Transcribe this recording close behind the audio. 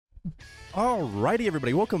Alrighty,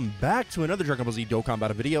 everybody, welcome back to another Dragon Ball Z Dokkan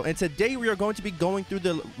Battle video, and today we are going to be going through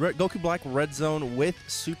the Goku Black Red Zone with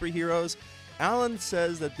superheroes. Alan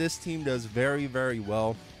says that this team does very, very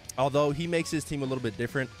well, although he makes his team a little bit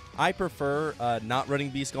different. I prefer not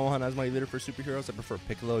running Beast Gohan as my leader for superheroes. I prefer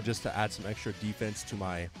Piccolo just to add some extra defense to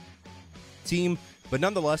my team, but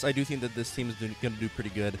nonetheless, I do think that this team is going to do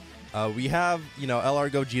pretty good. We have, you know,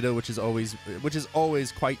 LR Gogeta, which is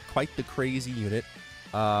always quite the crazy unit.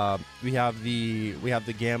 We have the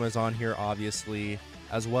Gammas on here, obviously,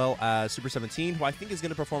 as well as Super 17, who I think is going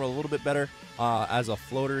to perform a little bit better as a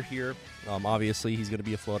floater here. Obviously, he's going to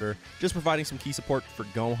be a floater, just providing some key support for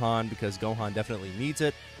Gohan because Gohan definitely needs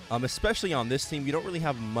it. Especially on this team, you don't really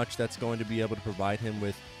have much that's going to be able to provide him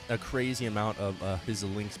with a crazy amount of his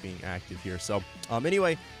links being active here. So,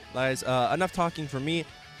 anyway, guys, enough talking for me.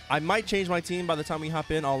 I might change my team by the time we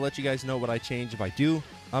hop in. I'll let you guys know what I change if I do.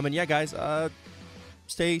 And yeah, guys,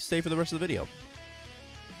 stay for the rest of the video.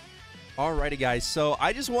 Alrighty, guys, so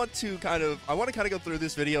I just want to kind of go through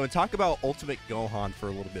this video and talk about Ultimate Gohan for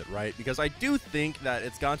a little bit, right? Because I do think that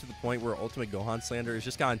it's gotten to the point where Ultimate Gohan slander has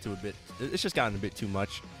just gotten a bit too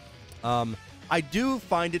much. I do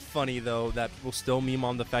find it funny though that people still meme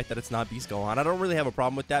on the fact that it's not Beast Gohan. I don't really have a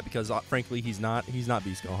problem with that because frankly he's not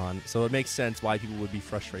Beast Gohan. So it makes sense why people would be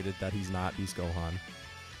frustrated that he's not Beast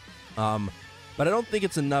Gohan. But I don't think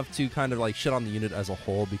it's enough to kind of like shit on the unit as a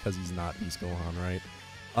whole because he's not Beast Gohan, right?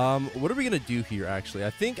 What are we gonna do here actually? I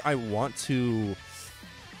think I want to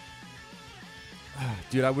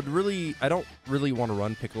dude, I don't really want to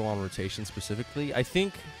run Piccolo on rotation specifically. I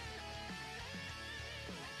think,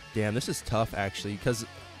 damn, this is tough actually, because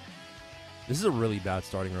this is a really bad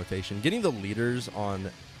starting rotation. Getting the leaders on,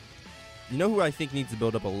 you know who I think needs to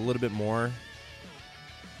build up a little bit more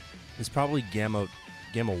is probably Gamma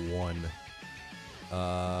 1.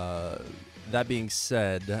 That being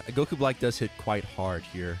said, Goku Black does hit quite hard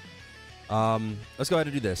here. Let's go ahead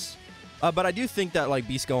and do this. But I do think that like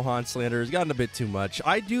Beast Gohan slander has gotten a bit too much.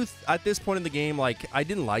 I do at this point in the game, like I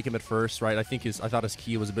didn't like him at first, right? I thought his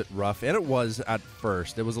ki was a bit rough, and it was at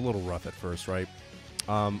first. It was a little rough at first, right?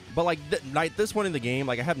 But like at this point in the game,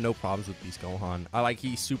 like I have no problems with Beast Gohan.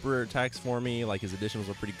 He super attacks for me. Like his additionals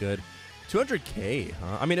were pretty good. 200k,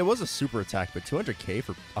 huh? I mean, it was a super attack, but 200k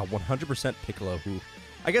for 100% Piccolo, who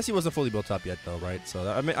I guess he wasn't fully built up yet, though, right?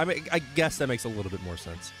 So I guess that makes a little bit more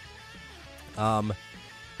sense.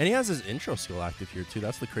 And he has his intro skill active here too.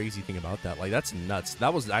 That's the crazy thing about that. Like that's nuts.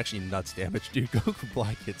 That was actually nuts damage, dude. Goku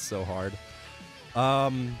Black hits so hard.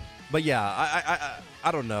 But yeah,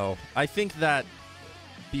 I don't know. I think that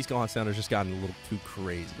Beast Gohan Sounder's just gotten a little too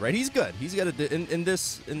crazy, right? He's good. He's good in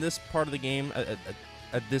this part of the game.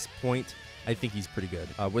 At this point, I think he's pretty good.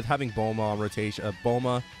 With having Bulma on rotation,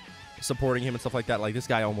 Bulma supporting him and stuff like that, like this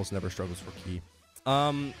guy almost never struggles for ki.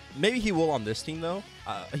 Maybe he will on this team though.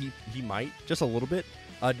 He might just a little bit.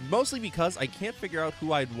 Mostly because I can't figure out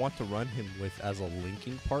who I'd want to run him with as a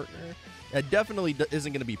linking partner. It definitely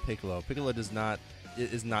isn't going to be Piccolo. Piccolo is not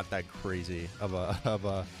that crazy of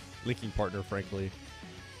a linking partner, frankly.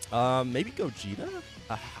 Maybe Gogeta?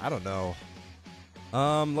 I don't know.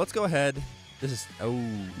 Let's go ahead. This is, oh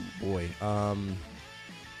boy.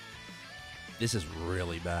 This is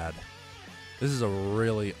really bad. This is a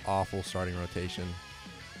really awful starting rotation.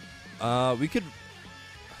 We could,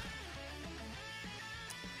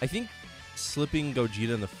 I think slipping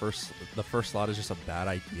Gogeta in the first slot is just a bad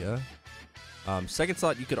idea. Second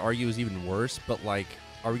slot you could argue is even worse, but like,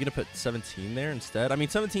 are we gonna put 17 there instead? I mean,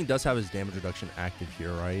 17 does have his damage reduction active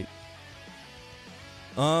here, right?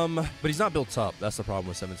 But he's not built up. That's the problem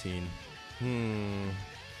with 17. I mean,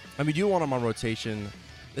 do you want him on rotation?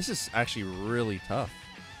 This is actually really tough.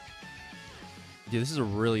 Dude, this is a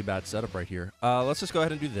really bad setup right here. Let's just go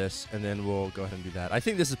ahead and do this, and then we'll go ahead and do that. I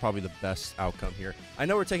think this is probably the best outcome here. I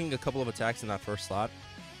know we're taking a couple of attacks in that first slot.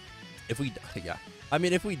 If we, yeah. I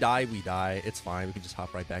mean, if we die, we die. It's fine. We can just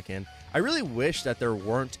hop right back in. I really wish that there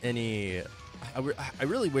weren't any... I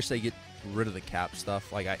really wish they get rid of the cap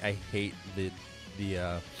stuff. Like, I hate the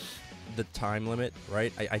time limit,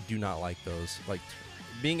 right? I do not like those. Like,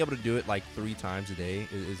 being able to do it like 3 times a day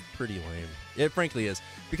is pretty lame. It frankly is,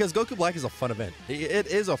 because Goku Black is a fun event. It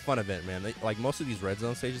is a fun event, man. Like most of these Red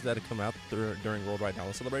Zone stages that have come out during Worldwide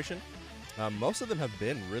Talent Celebration, most of them have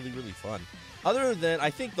been really, really fun. Other than,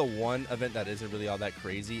 I think the one event that isn't really all that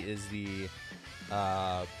crazy is the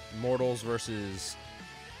Mortals versus,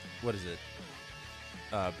 what is it?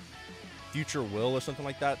 Future Will or something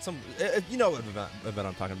like that. You know what event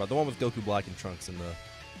I'm talking about. The one with Goku Black and Trunks in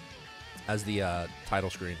as the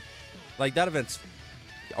title screen. Like that event's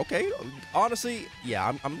Okay, honestly,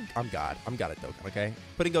 yeah, I'm God. I'm God at Dokkan. Okay,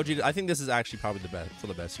 putting Gogeta. I think this is actually probably the best for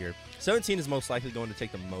the best here. 17 is most likely going to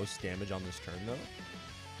take the most damage on this turn,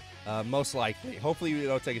 though. Most likely. Hopefully, we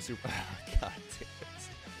don't take a super. God damn it!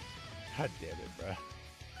 God damn it, bro.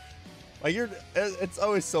 Like it's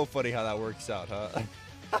always so funny how that works out, huh?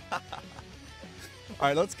 All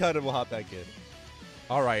right, let's cut and we'll hop back in.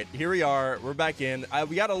 All right, here we are. We're back in.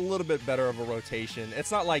 We got a little bit better of a rotation.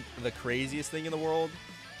 It's not like the craziest thing in the world.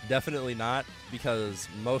 Definitely not, because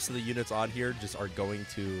most of the units on here just are going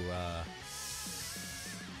to...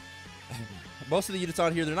 most of the units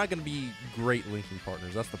on here, they're not going to be great linking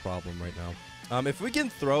partners. That's the problem right now. If we can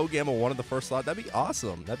throw Gamma 1 in the first slot, that'd be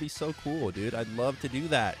awesome. That'd be so cool, dude. I'd love to do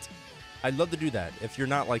that. I'd love to do that. If you're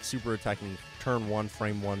not, like, super attacking turn 1,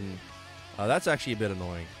 frame 1, that's actually a bit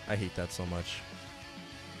annoying. I hate that so much.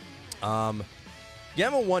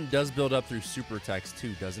 Gamma 1 does build up through super attacks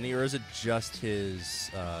too, doesn't he? Or is it just his,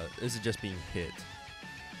 is it just being hit?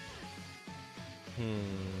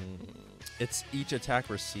 It's each attack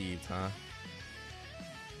received, huh?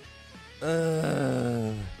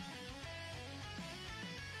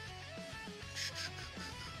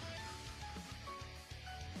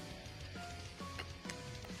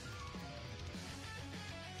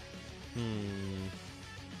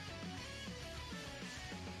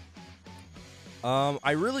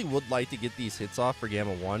 I really would like to get these hits off for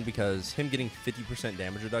Gamma 1 because him getting 50%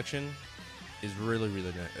 damage reduction is really,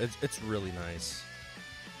 really nice. It's really nice.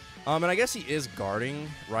 And I guess he is guarding,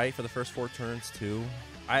 right, for the first 4 turns too.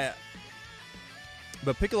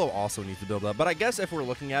 But Piccolo also needs to build up. But I guess if we're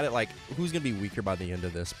looking at it, like, who's going to be weaker by the end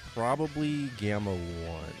of this? Probably Gamma 1,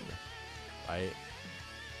 right?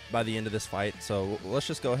 By the end of this fight. So let's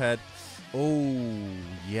just go ahead. Oh,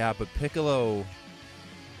 yeah, but Piccolo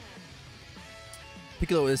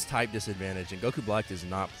is type disadvantage, and Goku Black does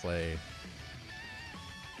not play.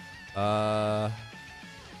 But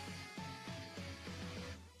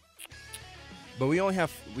we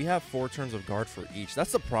have 4 turns of guard for each.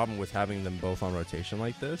 That's the problem with having them both on rotation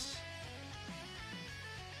like this.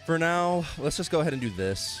 For now, let's just go ahead and do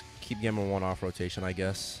this. Keep Gamma 1 off rotation, I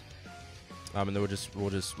guess. And then we'll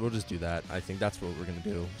just do that. I think that's what we're gonna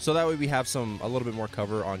do. So that way we have a little bit more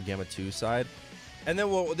cover on Gamma 2's side. And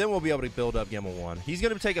then we'll be able to build up Gamma 1. He's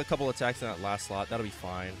going to take a couple attacks in that last slot. That'll be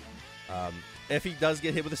fine. If he does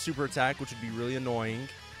get hit with a super attack, which would be really annoying,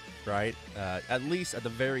 right? At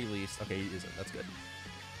the very least. Okay, he isn't. That's good.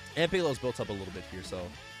 And Piccolo's built up a little bit here, so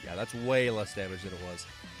yeah, that's way less damage than it was.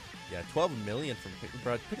 Yeah, 12 million from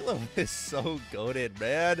Piccolo. Piccolo is so goated,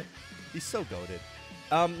 man. He's so goated.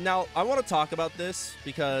 Now, I want to talk about this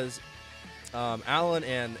because Alan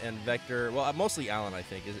and Vector, well, mostly Alan, I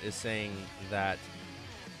think, is saying that...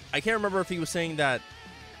 I can't remember if he was saying that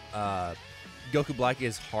Goku Black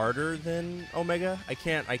is harder than Omega. I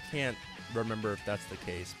can't remember if that's the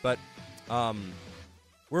case. But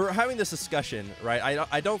we're having this discussion, right?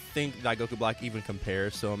 I don't think that Goku Black even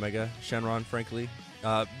compares to Omega Shenron, frankly.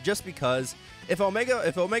 Just because if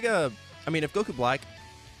Goku Black,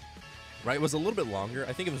 right, was a little bit longer,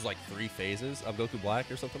 I think it was like 3 phases of Goku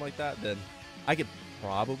Black or something like that, then I could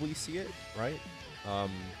probably see it, right?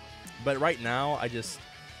 But right now,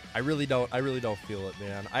 I really don't feel it,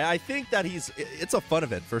 man. I think that it's a fun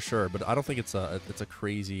event for sure, but I don't think it's a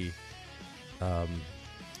crazy. Damn,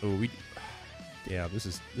 this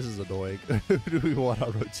is annoying. Who do we want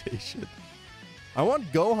on rotation? I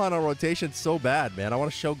want Gohan on rotation so bad, man. I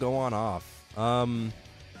want to show Gohan off.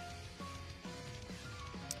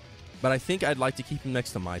 But I think I'd like to keep him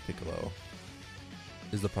next to my Piccolo.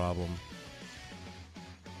 Is the problem.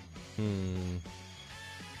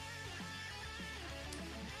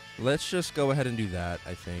 Let's just go ahead and do that,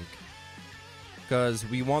 I think. Because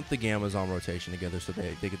we want the Gammas on rotation together so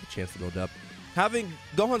they get the chance to build up. Gohan's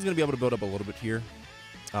going to be able to build up a little bit here.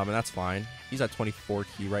 And that's fine. He's at 24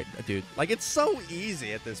 key, right? Dude, like, it's so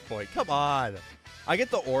easy at this point. Come on. I get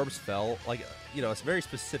the orbs fell. Like, you know, it's a very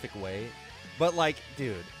specific way. But, like,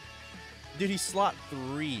 dude, he's slot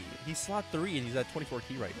 3. He's slot 3, and he's at 24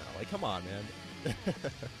 key right now. Like, come on, man.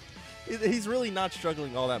 He's really not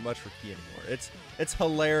struggling all that much for key anymore. It's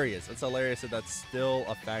hilarious. It's hilarious that that's still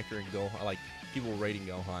a factor in Gohan, like people rating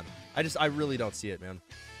Gohan. I really don't see it, man.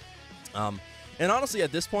 And honestly,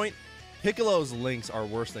 at this point, Piccolo's links are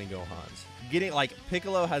worse than Gohan's.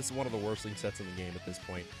 Piccolo has one of the worst link sets in the game at this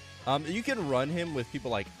point. You can run him with people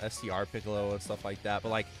like STR Piccolo and stuff like that, but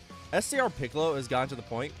like STR Piccolo has gotten to the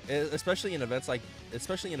point, especially in events like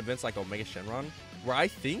Omega Shenron, where I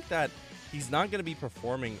think that he's not going to be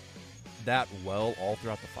performing that well all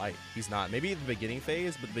throughout the fight. He's not. Maybe in the beginning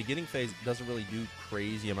phase, but the beginning phase doesn't really do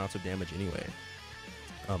crazy amounts of damage anyway.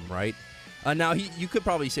 Right? Now, you could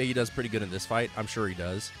probably say he does pretty good in this fight. I'm sure he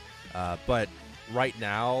does. But right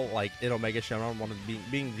now, like, in Omega Shenron,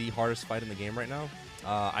 being the hardest fight in the game right now,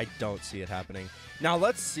 I don't see it happening. Now,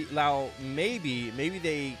 let's see. Now, maybe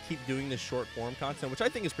they keep doing this short form content, which I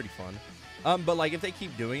think is pretty fun. But, like, if they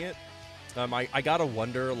keep doing it, I gotta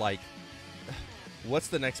wonder, like, what's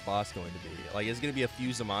the next boss going to be? Like, is it going to be a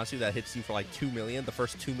Fuse Zamasu that hits you for, like, 2 million? The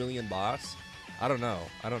first 2 million boss? I don't know.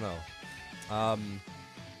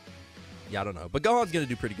 Yeah, I don't know. But Gohan's going to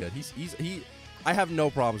do pretty good. I have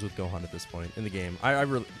no problems with Gohan at this point in the game. I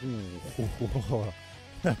really...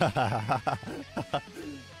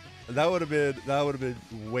 That would have been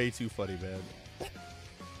way too funny, man.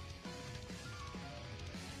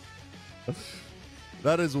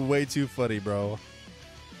 That is way too funny, bro.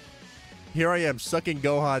 Here I am sucking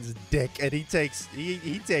Gohan's dick, and he takes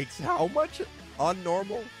how much on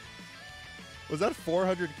normal? Was that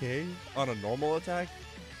 400k on a normal attack?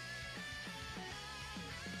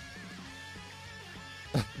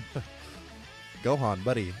 Gohan,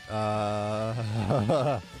 buddy.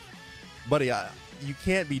 Buddy, you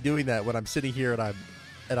can't be doing that when I'm sitting here and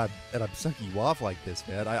I'm sucking you off like this,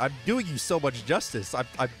 man. I'm doing you so much justice.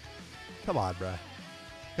 Come on, bruh.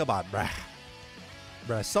 Come on, bruh.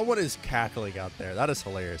 Bruh, someone is cackling out there. That is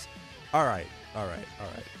hilarious. All right.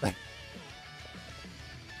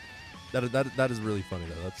 That is really funny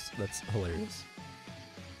though. That's hilarious.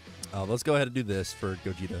 Let's go ahead and do this for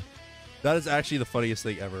Gogeta. That is actually the funniest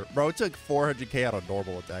thing ever, bro. It took 400k out of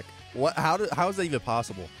normal attack. What? How is that even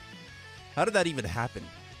possible? How did that even happen?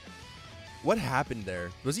 What happened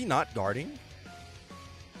there? Was he not guarding?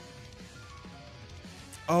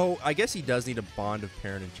 Oh, I guess he does need a bond of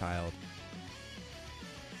parent and child.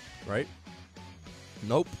 Right?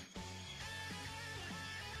 Nope.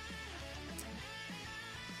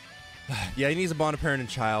 Yeah, he needs a bond of parent and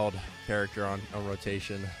child character on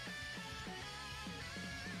rotation.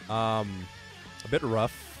 A bit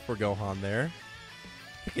rough for Gohan there.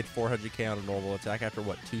 Get 400k on a normal attack after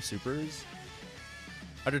what, 2 supers?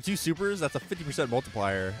 After 2 supers, that's a 50%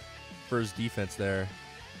 multiplier for his defense there.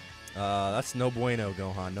 That's no bueno,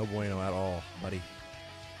 Gohan. No bueno at all, buddy.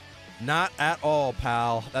 Not at all,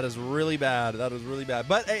 pal. That is really bad. That was really bad.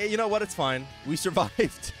 But hey, you know what? It's fine. We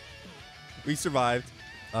survived. We survived.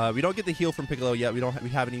 We don't get the heal from Piccolo yet. We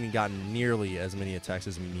haven't even gotten nearly as many attacks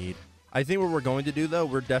as we need. I think what we're going to do though,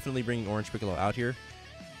 we're definitely bringing Orange Piccolo out here,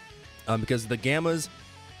 because the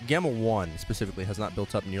Gamma 1 specifically has not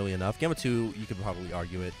built up nearly enough. Gamma 2, you could probably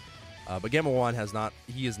argue it, but Gamma 1 has not.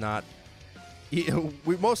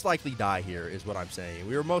 We most likely die here, is what I'm saying.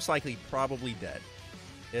 We were most likely probably dead,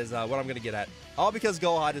 is what I'm going to get at. All because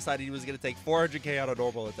Gohan decided he was going to take 400k on a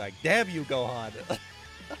normal attack. Damn you, Gohan.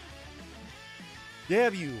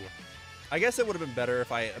 Damn you. I guess it would have been better if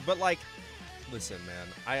but like, listen,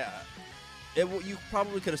 man, you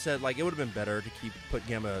probably could have said, like, it would have been better to put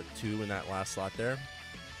Gamma 2 in that last slot there,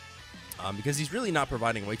 because he's really not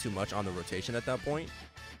providing way too much on the rotation at that point.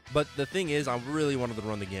 But the thing is, I really wanted to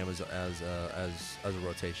run the Gammas as a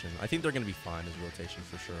rotation. I think they're going to be fine as a rotation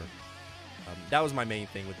for sure. That was my main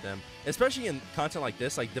thing with them, especially in content like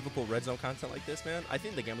this, like difficult red zone content like this, man. I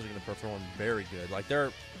think the Gammas are going to perform very good. Like,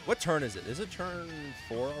 what turn is it? Is it turn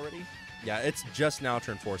 4 already? Yeah, it's just now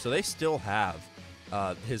turn 4. So they still have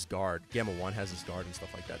his guard. Gamma 1 has his guard and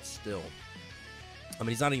stuff like that still. I mean,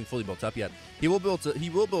 he's not even fully built up yet. He will build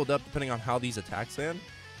up depending on how these attacks land.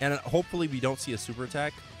 And hopefully we don't see a super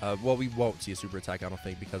attack. Well, we won't see a super attack, I don't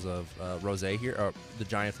think, because of Rose here, or the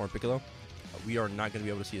giant form Piccolo. We are not going to be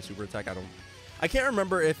able to see a super attack. I can't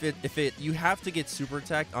remember if you have to get super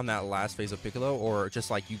attacked on that last phase of Piccolo, or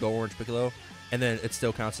just like you go Orange Piccolo and then it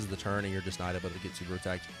still counts as the turn and you're just not able to get super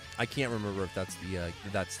attacked. I can't remember if that's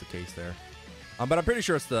the case there. But I'm pretty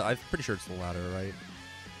sure it's the latter, right?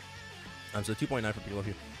 So 2.9 for Piccolo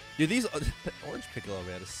here. Dude, these Orange Piccolo,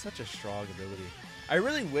 man, is such a strong ability. I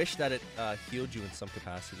really wish that it healed you in some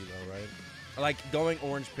capacity though, right? Like going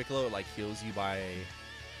Orange Piccolo, it like heals you by,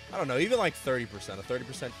 I don't know, even like 30%. A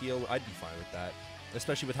 30% heal, I'd be fine with that.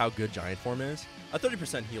 Especially with how good Giant Form is. A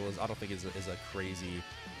 30% heal I don't think is a crazy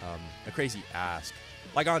ask.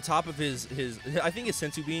 Like on top of his I think his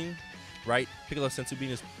Sensu Bean, right? Piccolo's Sensu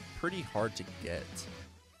Bean is pretty hard to get.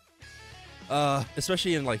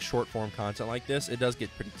 Especially in like short form content like this, it does get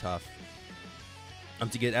pretty tough.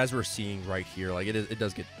 To get, as we're seeing right here, like it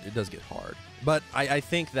does get hard. But I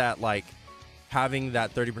think that like having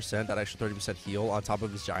that 30%, that extra 30% heal on top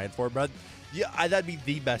of his giant form, bro, yeah, that'd be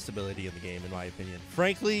the best ability in the game, in my opinion.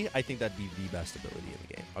 Frankly, I think that'd be the best ability in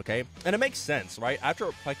the game. Okay, and it makes sense, right? After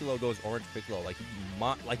Piccolo goes Orange Piccolo, like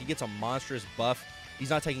he gets a monstrous buff He's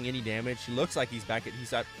not taking any damage. He looks like he's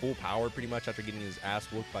at full power pretty much after getting his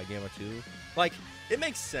ass whooped by Gamma 2. Like, it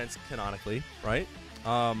makes sense canonically, right?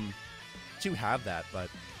 To have that, but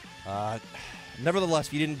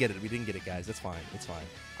nevertheless, we didn't get it. We didn't get it, guys. That's fine. It's fine.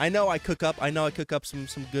 I know I cook up some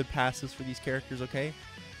good passes for these characters, okay?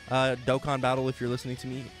 Dokkan Battle, if you're listening to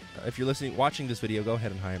me, if you're watching this video, go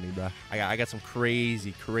ahead and hire me, bruh. I got some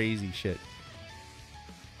crazy shit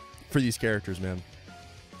for these characters, man.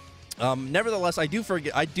 Nevertheless, I do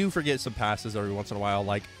forget some passes every once in a while.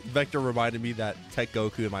 Like, Vector reminded me that Tech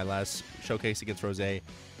Goku in my last showcase against Rose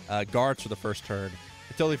guards for the first turn.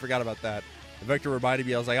 I totally forgot about that. Vector reminded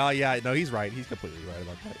me. I was like, oh yeah, no, he's right. He's completely right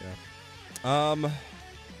about that. Yeah.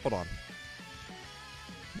 Hold on.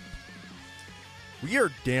 We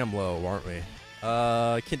are damn low, aren't we?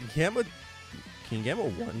 Can Gamma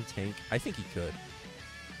 1 tank? I think he could.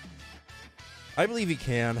 I believe he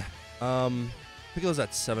can. Piccolo's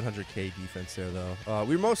at 700k defense there, though.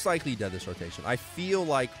 We're most likely dead this rotation. I feel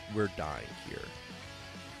like we're dying here.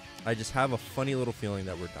 I just have a funny little feeling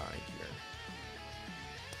that we're dying here.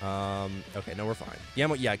 Okay, no, we're fine.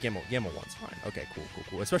 Gamma 1's fine. Okay,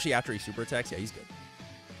 cool. Especially after he super attacks. Yeah, he's good.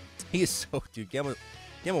 He is so, dude, Gamma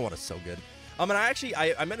 1 is so good. And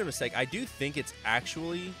I made a mistake. I do think it's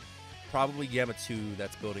actually probably Gamma 2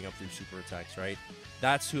 that's building up through super attacks, right?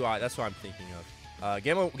 That's who I'm thinking of.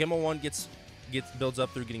 Gamma 1 builds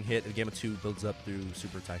up through getting hit, and Gamma 2 builds up through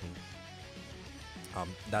super attacking.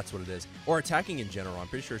 That's what it is. Or attacking in general. I'm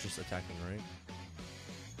pretty sure it's just attacking, right?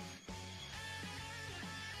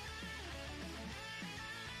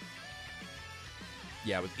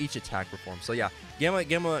 Yeah, with each attack performed. So yeah, Gamma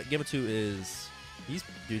 2 is,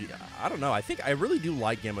 dude, I don't know. I really do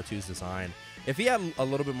like Gamma 2's design. If he had a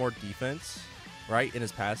little bit more defense, right, in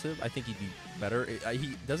his passive, I think he'd be better.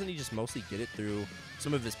 He just mostly get it through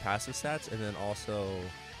some of his passive stats, and then also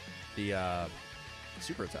the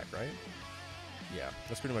super attack, right? Yeah,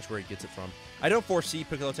 that's pretty much where he gets it from. I don't foresee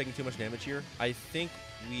Piccolo taking too much damage here. I think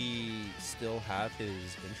we still have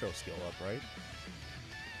his intro skill up, right?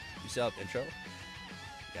 You still have intro?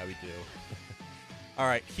 Yeah, we do. All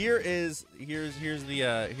right, here's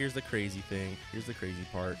the crazy thing. Here's the crazy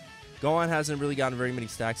part. Gohan hasn't really gotten very many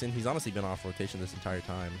stacks in. He's honestly been off rotation this entire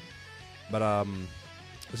time. But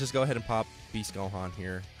let's just go ahead and pop Beast Gohan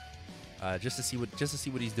here, just to see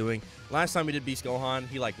what he's doing. Last time we did Beast Gohan,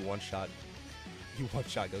 he like one-shot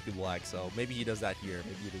Goku Black. So maybe he does that here.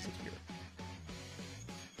 Maybe he does it here.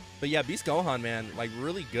 But yeah, Beast Gohan, man, like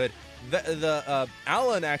really good. The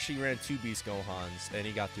Alan actually ran 2 Beast Gohans, and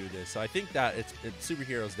he got through this. So I think that it's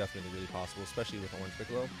Superhero is definitely really possible, especially with Orange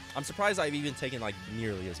Piccolo. I'm surprised I've even taken like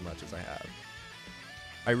nearly as much as I have.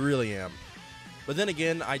 I really am. But then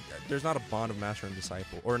again, there's not a bond of Master and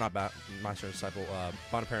Disciple, or not Master and Disciple,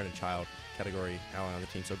 bond of Parent and Child category Alan on the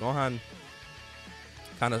team. So Gohan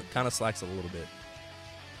kind of slacks a little bit.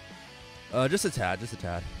 Just a tad.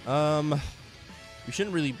 We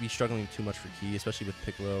shouldn't really be struggling too much for Ki, especially with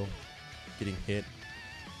Piccolo getting hit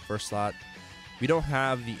first slot. We don't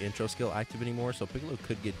have the intro skill active anymore, so Piccolo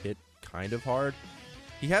could get hit kind of hard.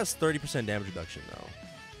 He has 30% damage reduction though.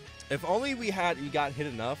 If only we got hit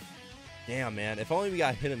enough. Damn, man. If only we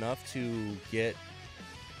got hit enough to get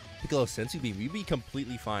Piccolo Senzu Beam, we'd be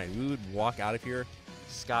completely fine. We would walk out of here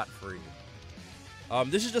scot-free.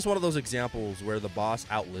 This is just one of those examples where the boss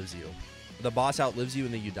outlives you. The boss outlives you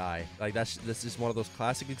and then you die. Like this is one of those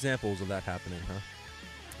classic examples of that happening,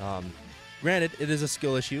 huh? Granted, it is a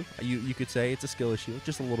skill issue. You could say it's a skill issue,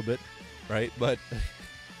 just a little bit, right? But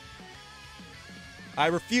I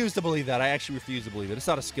refuse to believe that. I actually refuse to believe it. It's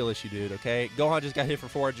not a skill issue, dude, okay? Gohan just got hit for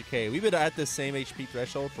 400k. We've been at this same HP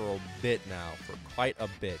threshold for a bit now, for quite a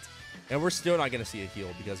bit. And we're still not going to see a heal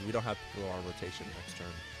because we don't have Piccolo on rotation next turn.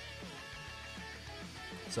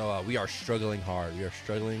 So we are struggling hard. We are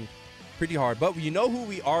struggling pretty hard. But you know who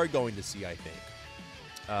we are going to see, I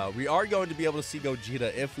think. We are going to be able to see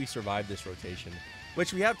Gogeta if we survive this rotation,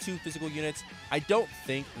 which we have 2 physical units. I don't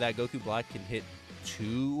think that Goku Black can hit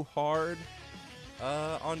too hard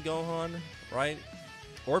on Gohan, right?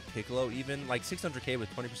 Or Piccolo even. Like 600k with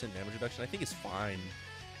 20% damage reduction, I think is fine.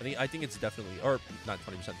 I think it's definitely, or not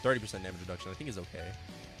 20%, 30% damage reduction, I think is okay.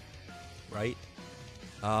 Right?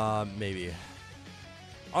 Maybe.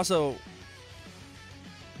 Also,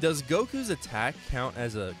 does Goku's attack count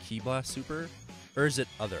as a Ki Blast super, or is it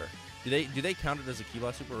other? Do they count it as a Ki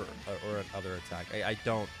Blast super or an other attack? I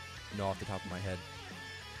don't know off the top of my head.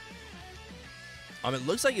 It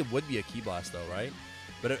looks like it would be a Ki Blast though, right?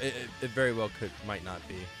 But it very well might not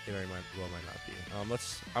be. It very well might not be.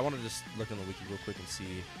 I want to just look on the wiki real quick and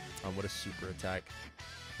see what a super attack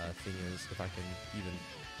thing is, if I can even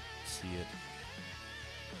see it.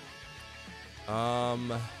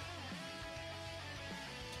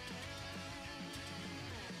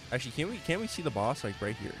 Actually, can we see the boss like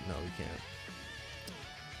right here? No, we can't.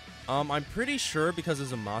 I'm pretty sure because of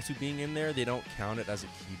Zamasu being in there, they don't count it as a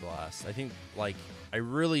key blast. I think, like, I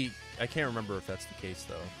can't remember if that's the case,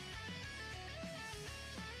 though.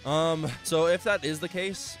 So if that is the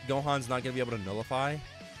case, Gohan's not going to be able to nullify,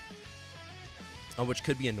 which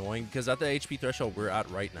could be annoying, because at the HP threshold we're at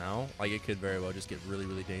right now, like, it could very well just get really,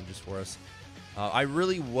 really dangerous for us. I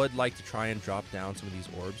really would like to try and drop down some of these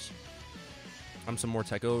orbs. Some more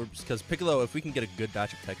tech orbs, because Piccolo, if we can get a good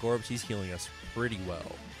batch of tech orbs, he's healing us pretty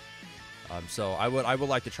well. So I would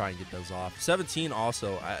like to try and get those off. 17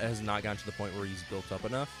 also has not gotten to the point where he's built up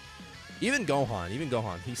enough. Even Gohan,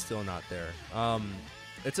 he's still not there.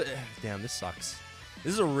 Damn, this sucks.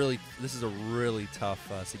 This is a really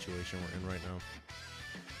tough situation we're in right now.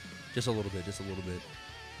 Just a little bit.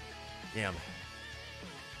 Damn.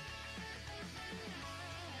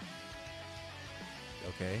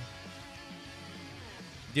 Okay.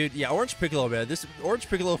 Dude, yeah, Orange Piccolo, man. This Orange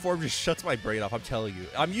Piccolo form just shuts my brain off, I'm telling you.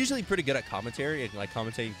 I'm usually pretty good at commentary and, like,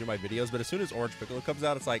 commentating through my videos, but as soon as Orange Piccolo comes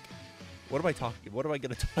out, it's like, what am I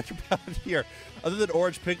going to talk about here? Other than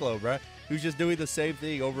Orange Piccolo, bruh, who's just doing the same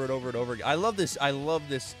thing over and over and over again. I love this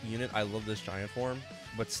unit. I love this giant form,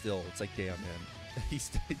 but still, it's like, damn, man. He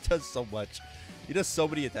does so much. He does so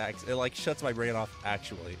many attacks. It, like, shuts my brain off,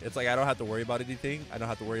 actually. It's like I don't have to worry about anything. I don't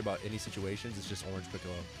have to worry about any situations. It's just Orange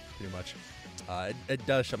Piccolo, pretty much. It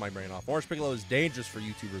does shut my brain off. Orange Piccolo is dangerous for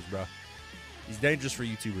YouTubers, bro. He's dangerous for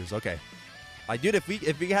YouTubers. Okay. Dude,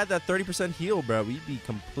 if we had that 30% heal, bro, we'd be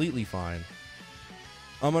completely fine.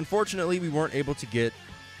 Unfortunately, we weren't able to get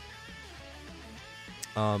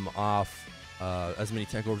off as many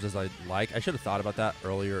tech orbs as I'd like. I should have thought about that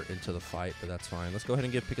earlier into the fight, but that's fine. Let's go ahead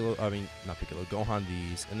and give Gohan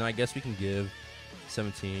these, and then I guess we can give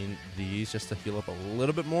 17 these just to heal up a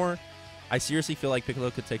little bit more. I seriously feel like Piccolo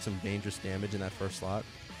could take some dangerous damage in that first slot.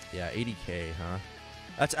 Yeah, 80k, huh?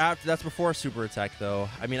 That's before a super attack, though.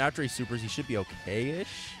 I mean, after he supers, he should be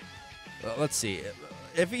okay-ish. Let's see.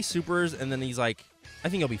 If he supers and then he's like, I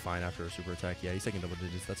think he'll be fine after a super attack. Yeah, he's taking double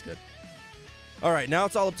digits. That's good. All right, now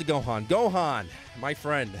it's all up to Gohan. Gohan, my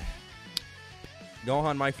friend.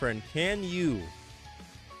 Gohan, my friend. Can you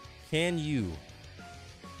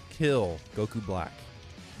kill Goku Black?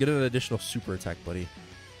 Get an additional super attack, buddy.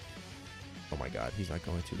 Oh my god, he's not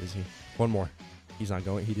going to, is he? One more. He's not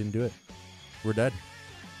going. He didn't do it. We're dead.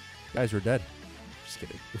 Guys, we're dead. Just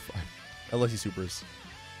kidding. We're fine. Unless he supers.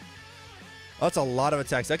 Oh, that's a lot of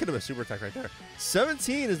attacks. That could have been a super attack right there.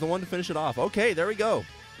 17 is the one to finish it off. Okay, there we go.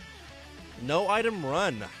 No item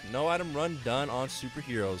run. No item run done on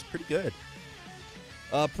superheroes. Pretty good.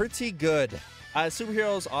 Pretty good.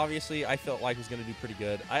 Superheroes, obviously, I felt like was going to do pretty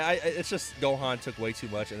good. It's just Gohan took way too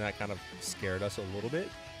much, and that kind of scared us a little bit.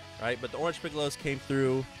 Right, but the Orange Piccolos came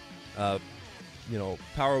through. You know,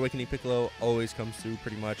 Power Awakening Piccolo always comes through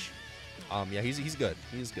pretty much. Yeah, he's good.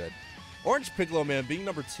 He's good. Orange Piccolo, man, being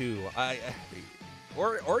number 2,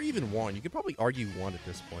 or even 1. You could probably argue 1 at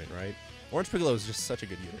this point, right? Orange Piccolo is just such a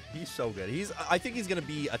good unit. He's so good. I think he's gonna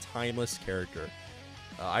be a timeless character.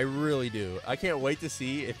 I really do. I can't wait to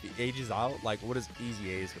see if he ages out. Like, what his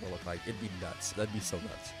Easy A is gonna look like. It'd be nuts. That'd be so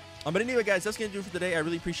nuts. But anyway, guys, that's going to do it for today. I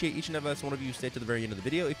really appreciate each and every last one of you who stayed to the very end of the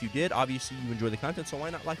video. If you did, obviously you enjoy the content, so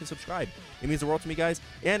why not like and subscribe? It means the world to me, guys,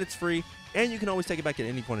 and it's free, and you can always take it back at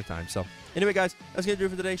any point in time. So anyway, guys, that's going to do it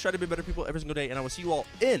for today. Try to be better people every single day, and I will see you all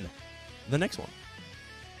in the next one.